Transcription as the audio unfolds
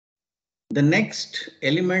The next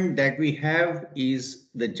element that we have is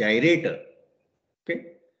the gyrator.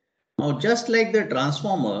 Okay. Now, just like the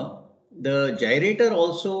transformer, the gyrator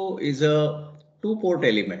also is a two-port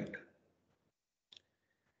element.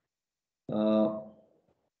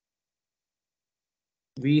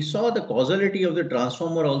 We saw the causality of the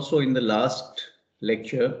transformer also in the last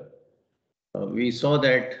lecture. We saw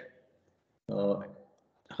that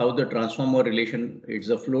how the transformer relation, it's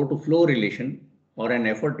a flow-to-flow relation or an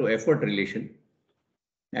effort-to-effort relation.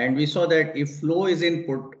 And we saw that if flow is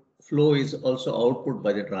input, flow is also output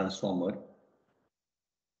by the transformer.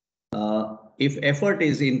 If effort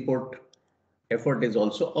is input, effort is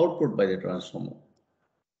also output by the transformer.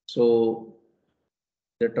 So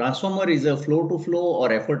the transformer is a flow to flow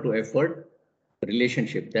or effort to effort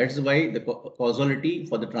relationship. That's why the causality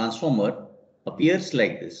for the transformer appears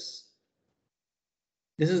like this.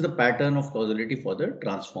 This is the pattern of causality for the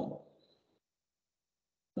transformer.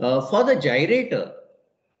 For the gyrator,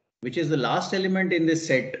 which is the last element in this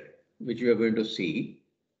set, which we are going to see,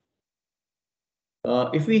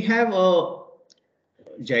 if we have a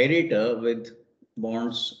gyrator with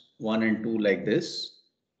bonds 1 and 2 like this,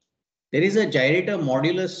 there is a gyrator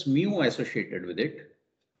modulus mu associated with it.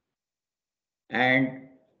 And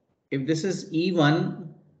if this is E1,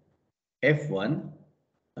 F1,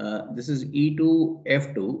 this is E2,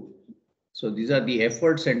 F2. So these are the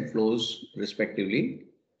efforts and flows respectively.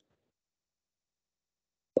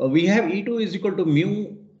 We have E2 is equal to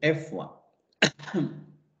mu F1.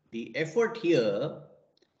 The effort here,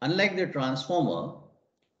 unlike the transformer,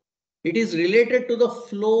 it is related to the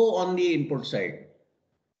flow on the input side.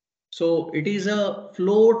 So it is a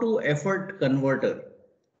flow to effort converter.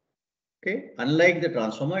 Okay, unlike the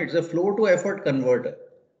transformer, it's a flow to effort converter.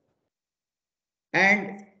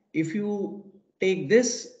 And if you take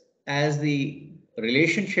this as the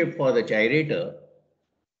relationship for the gyrator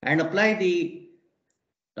and apply the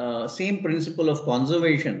same principle of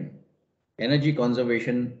conservation, energy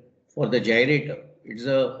conservation for the gyrator, it's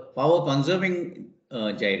a power conserving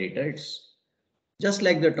gyrator. It's just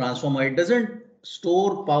like the transformer. It doesn't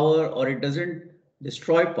store power or it doesn't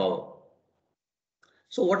destroy power.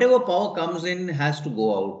 So whatever power comes in has to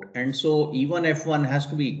go out. And so E1 F1 has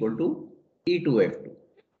to be equal to E2 F2.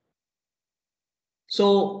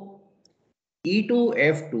 So E2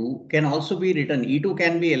 F2 can also be written. E2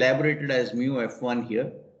 can be elaborated as mu F1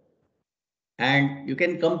 here. And you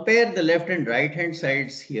can compare the left and right hand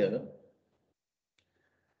sides here.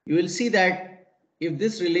 You will see that if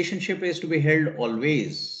this relationship is to be held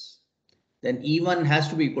always, then E1 has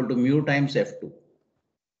to be equal to mu times F2.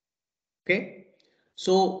 Okay.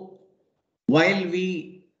 So while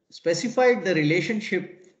we specified the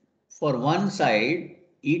relationship for one side,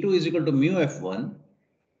 E2 is equal to mu F1,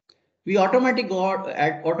 we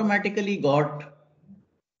automatically got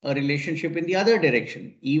a relationship in the other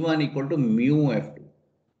direction, E1 equal to mu F2.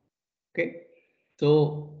 Okay.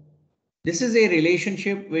 So this is a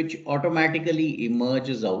relationship which automatically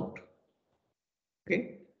emerges out.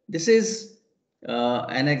 Okay. This is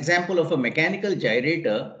an example of a mechanical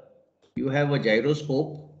gyrator. You have a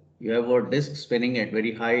gyroscope, you have a disc spinning at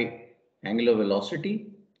very high angular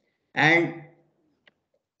velocity. And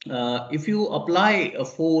if you apply a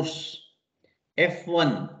force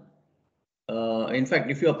F1, in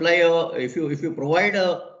fact, if you apply if you provide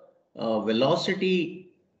a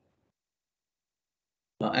velocity,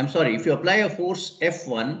 if you apply a force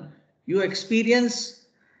F1, you experience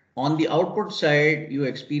on the output side, you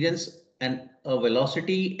experience a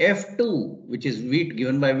velocity F2, which is V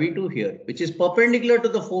given by V2 here, which is perpendicular to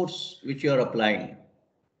the force which you are applying.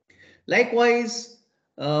 Likewise,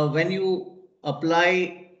 when you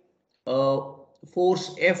apply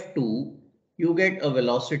force F2, you get a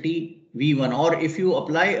velocity V1, or if you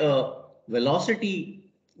apply a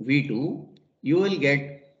velocity V2, you will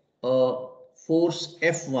get a force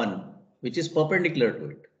F1, which is perpendicular to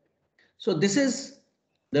it. So this is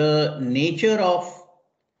the nature of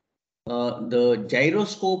the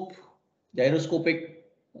gyroscopic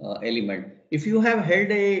element. If you have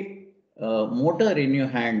held a motor in your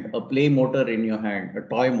hand, a play motor in your hand, a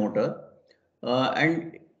toy motor,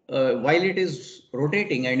 and while it is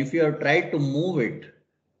rotating, and if you have tried to move it,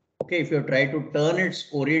 okay, if you have tried to turn its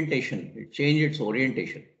orientation, change its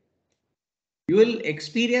orientation, you will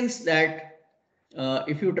experience that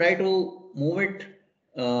if you try to move it,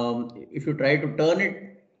 if you try to turn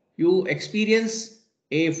it, you experience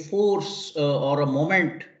a force or a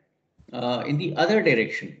moment in the other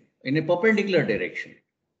direction, in a perpendicular direction.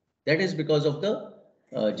 That is because of the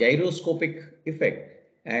gyroscopic effect.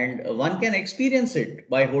 And one can experience it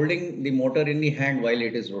by holding the motor in the hand while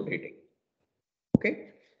it is rotating. Okay.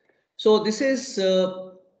 So this is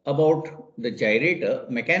about the gyrator,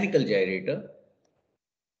 mechanical gyrator.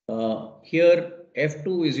 Here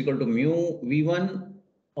F2 is equal to mu V1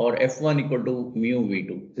 or F1 equal to mu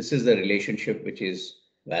V2. This is the relationship which is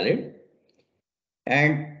valid.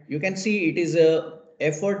 And you can see it is a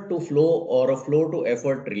effort to flow or a flow to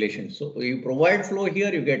effort relation. So you provide flow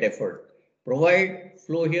here, you get effort. Provide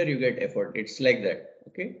flow here, you get effort. It's like that.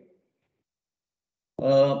 Okay.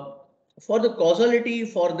 For the causality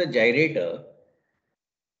for the gyrator,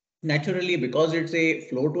 naturally, because it's a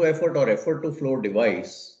flow to effort or effort to flow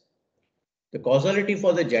device, the causality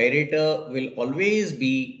for the gyrator will always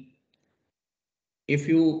be if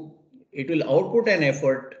you, it will output an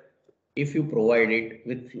effort if you provide it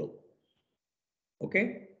with flow.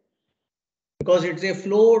 Okay. Because it's a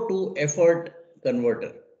flow to effort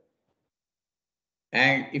converter.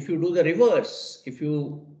 And if you do the reverse, if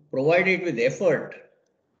you provide it with effort,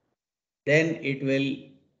 then it will,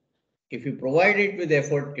 if you provide it with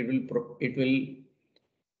effort, it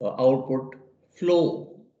will output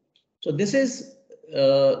flow. So this is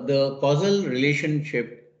the causal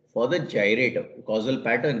relationship for the gyrator, causal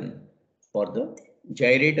pattern for the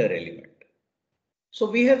gyrator element. So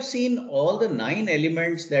we have seen all the 9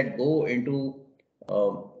 elements that go into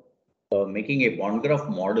making a bond graph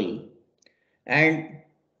model. And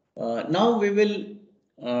now we will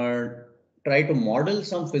try to model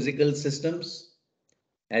some physical systems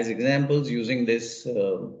as examples using this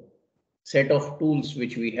set of tools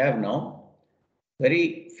which we have now.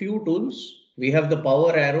 Very few tools. We have the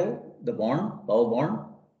power arrow, the bond, power bond.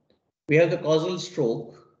 We have the causal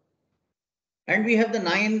stroke. And we have the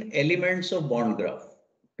 9 elements of bond graph.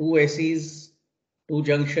 2 SEs, 2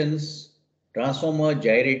 junctions, transformer,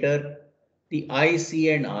 gyrator, the I,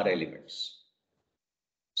 C and R elements.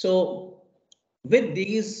 So with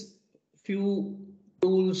these few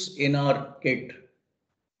tools in our kit,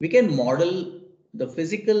 we can model the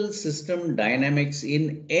physical system dynamics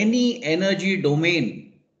in any energy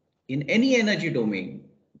domain, in any energy domain.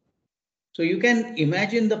 So you can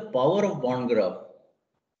imagine the power of bond graph.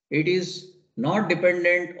 It is not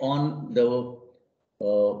dependent on the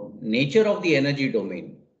nature of the energy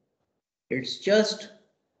domain. It's just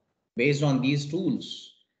based on these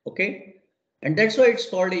tools. Okay. And that's why it's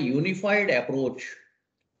called a unified approach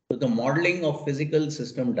to the modeling of physical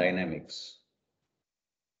system dynamics.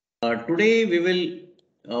 Today we will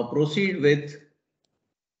proceed with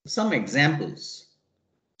some examples.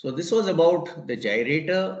 So this was about the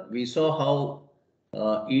gyrator. We saw how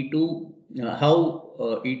E2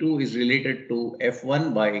 is related to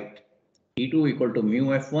F1 by E2 equal to mu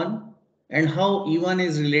F1, and how E1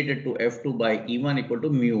 is related to F2 by E1 equal to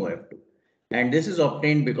mu F2. And this is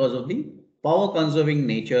obtained because of the power conserving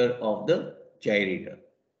nature of the gyrator.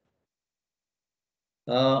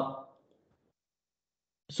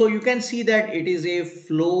 So you can see that it is a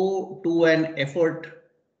flow to an effort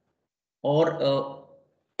or a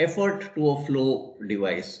effort to a flow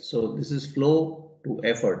device. So this is flow to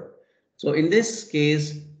effort. So in this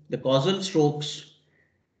case, the causal strokes,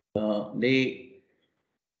 they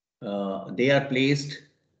are placed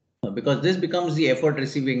because this becomes the effort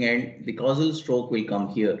receiving end. The causal stroke will come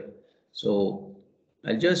here. So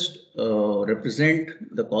I'll just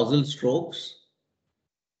represent the causal strokes.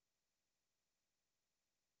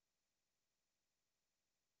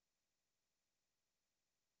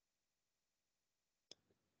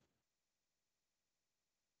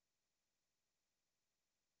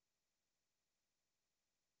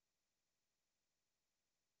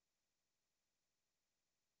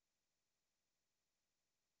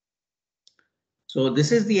 So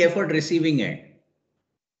this is the effort receiving end.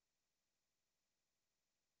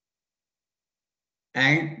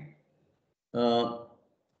 And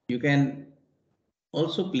you can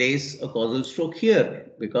also place a causal stroke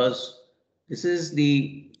here because this is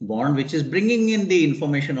the bond which is bringing in the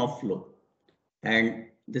information of flow. And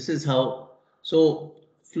this is how, so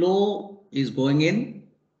flow is going in,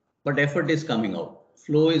 but effort is coming out.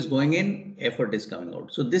 Flow is going in, effort is coming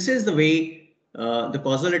out. So this is the way the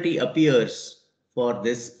causality appears for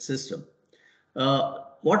this system.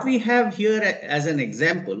 What we have here as an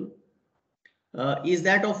example is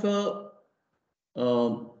that of a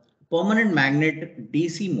permanent magnet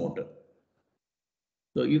DC motor.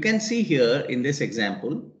 So you can see here in this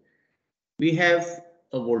example, we have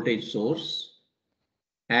a voltage source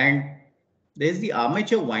and there's the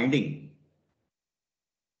armature winding.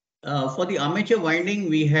 For the armature winding,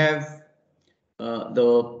 we have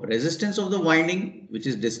the resistance of the winding, which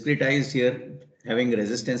is discretized here, having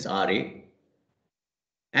resistance RA.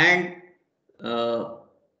 And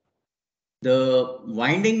the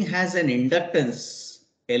winding has an inductance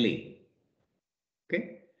LA.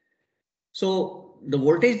 Okay. So the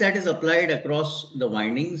voltage that is applied across the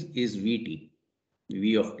windings is Vt,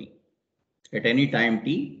 V of t. At any time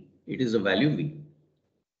t, it is a value V.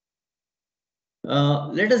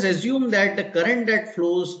 Let us assume that the current that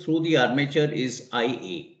flows through the armature is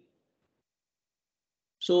Ia.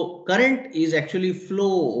 So current is actually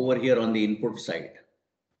flow over here on the input side.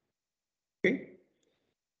 Okay.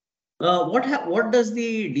 What does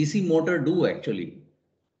the DC motor do actually?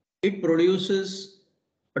 It produces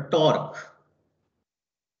a torque.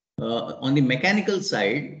 On the mechanical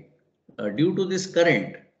side, due to this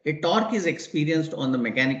current, a torque is experienced on the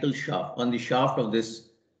mechanical shaft, on the shaft of this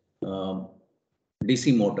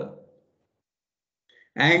DC motor.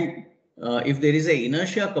 And if there is a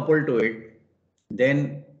inertia coupled to it,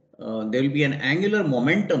 then there will be an angular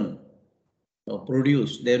momentum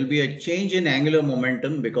produced. There will be a change in angular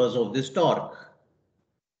momentum because of this torque.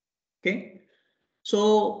 Okay,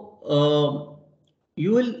 so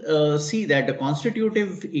you will see that the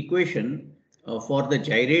constitutive equation for the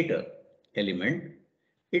gyrator element,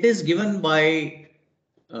 it is given by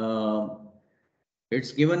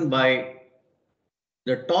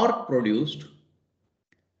the torque produced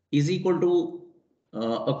is equal to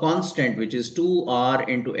a constant which is 2r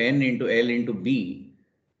into n into L into B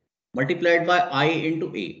multiplied by I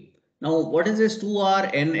into A. Now, what is this 2r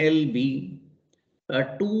NLB?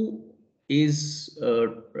 2 is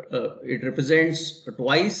it represents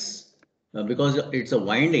twice because it's a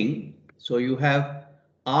winding. So you have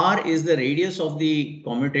R is the radius of the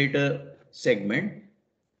commutator segment,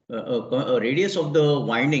 radius of the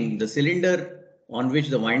winding, the cylinder on which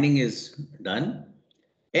the winding is done.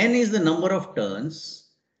 N is the number of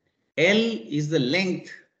turns. L is the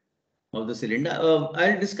length of the cylinder.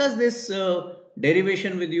 I'll discuss this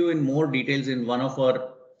derivation with you in more details in one of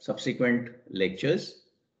our subsequent lectures.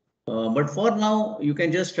 But for now, you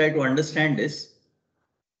can just try to understand this.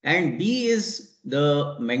 And B is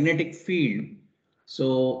the magnetic field.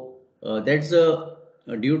 So that's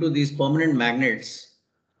due to these permanent magnets.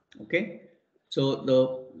 Okay.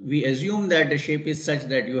 So we assume that the shape is such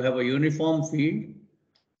that you have a uniform field.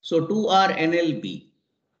 So 2R NLB.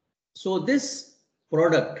 So this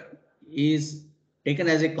product is taken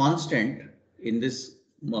as a constant in this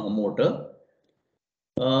motor.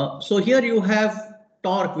 So here you have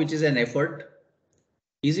torque, which is an effort,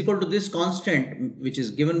 is equal to this constant, which is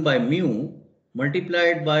given by mu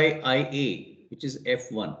multiplied by Ia, which is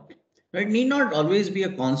F1. It need not always be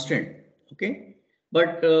a constant, okay?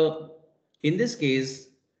 But in this case,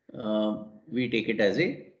 we take it as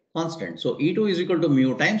a constant. So E2 is equal to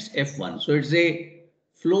mu times F1. So it's a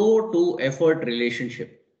flow to effort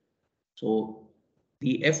relationship. So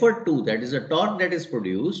the effort 2, that is a torque that is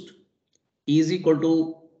produced, is equal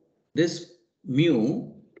to this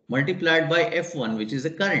mu multiplied by F1, which is the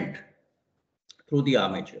current through the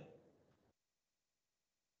armature.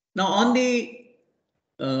 Now on the,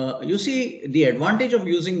 you see the advantage of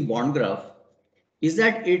using bond graph is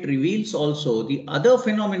that it reveals also the other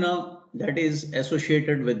phenomena that is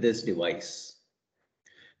associated with this device.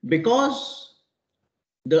 Because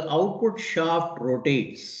the output shaft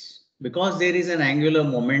rotates, because there is an angular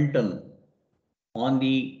momentum on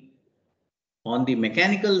the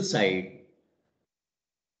mechanical side,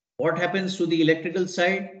 what happens to the electrical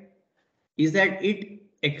side is that it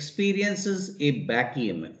experiences a back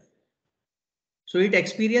EMF. So it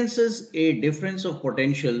experiences a difference of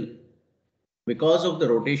potential because of the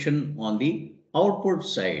rotation on the output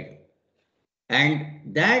side.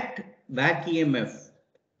 And that back EMF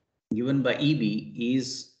given by EB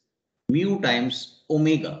is mu times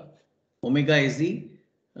omega. Omega is the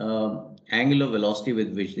angular velocity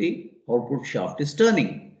with which the output shaft is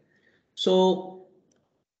turning. So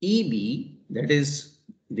EB, that is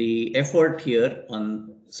the effort here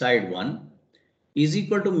on side 1, is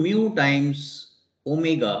equal to mu times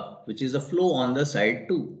omega, which is the flow on the side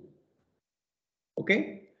 2.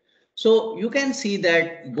 Okay, so you can see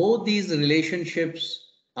that both these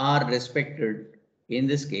relationships are respected in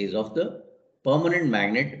this case of the permanent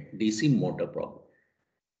magnet DC motor problem.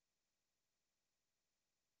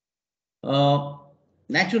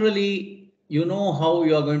 Naturally, you know how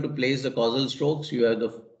you are going to place the causal strokes. You have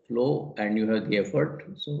the flow and you have the effort.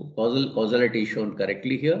 So causality is shown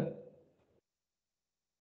correctly here.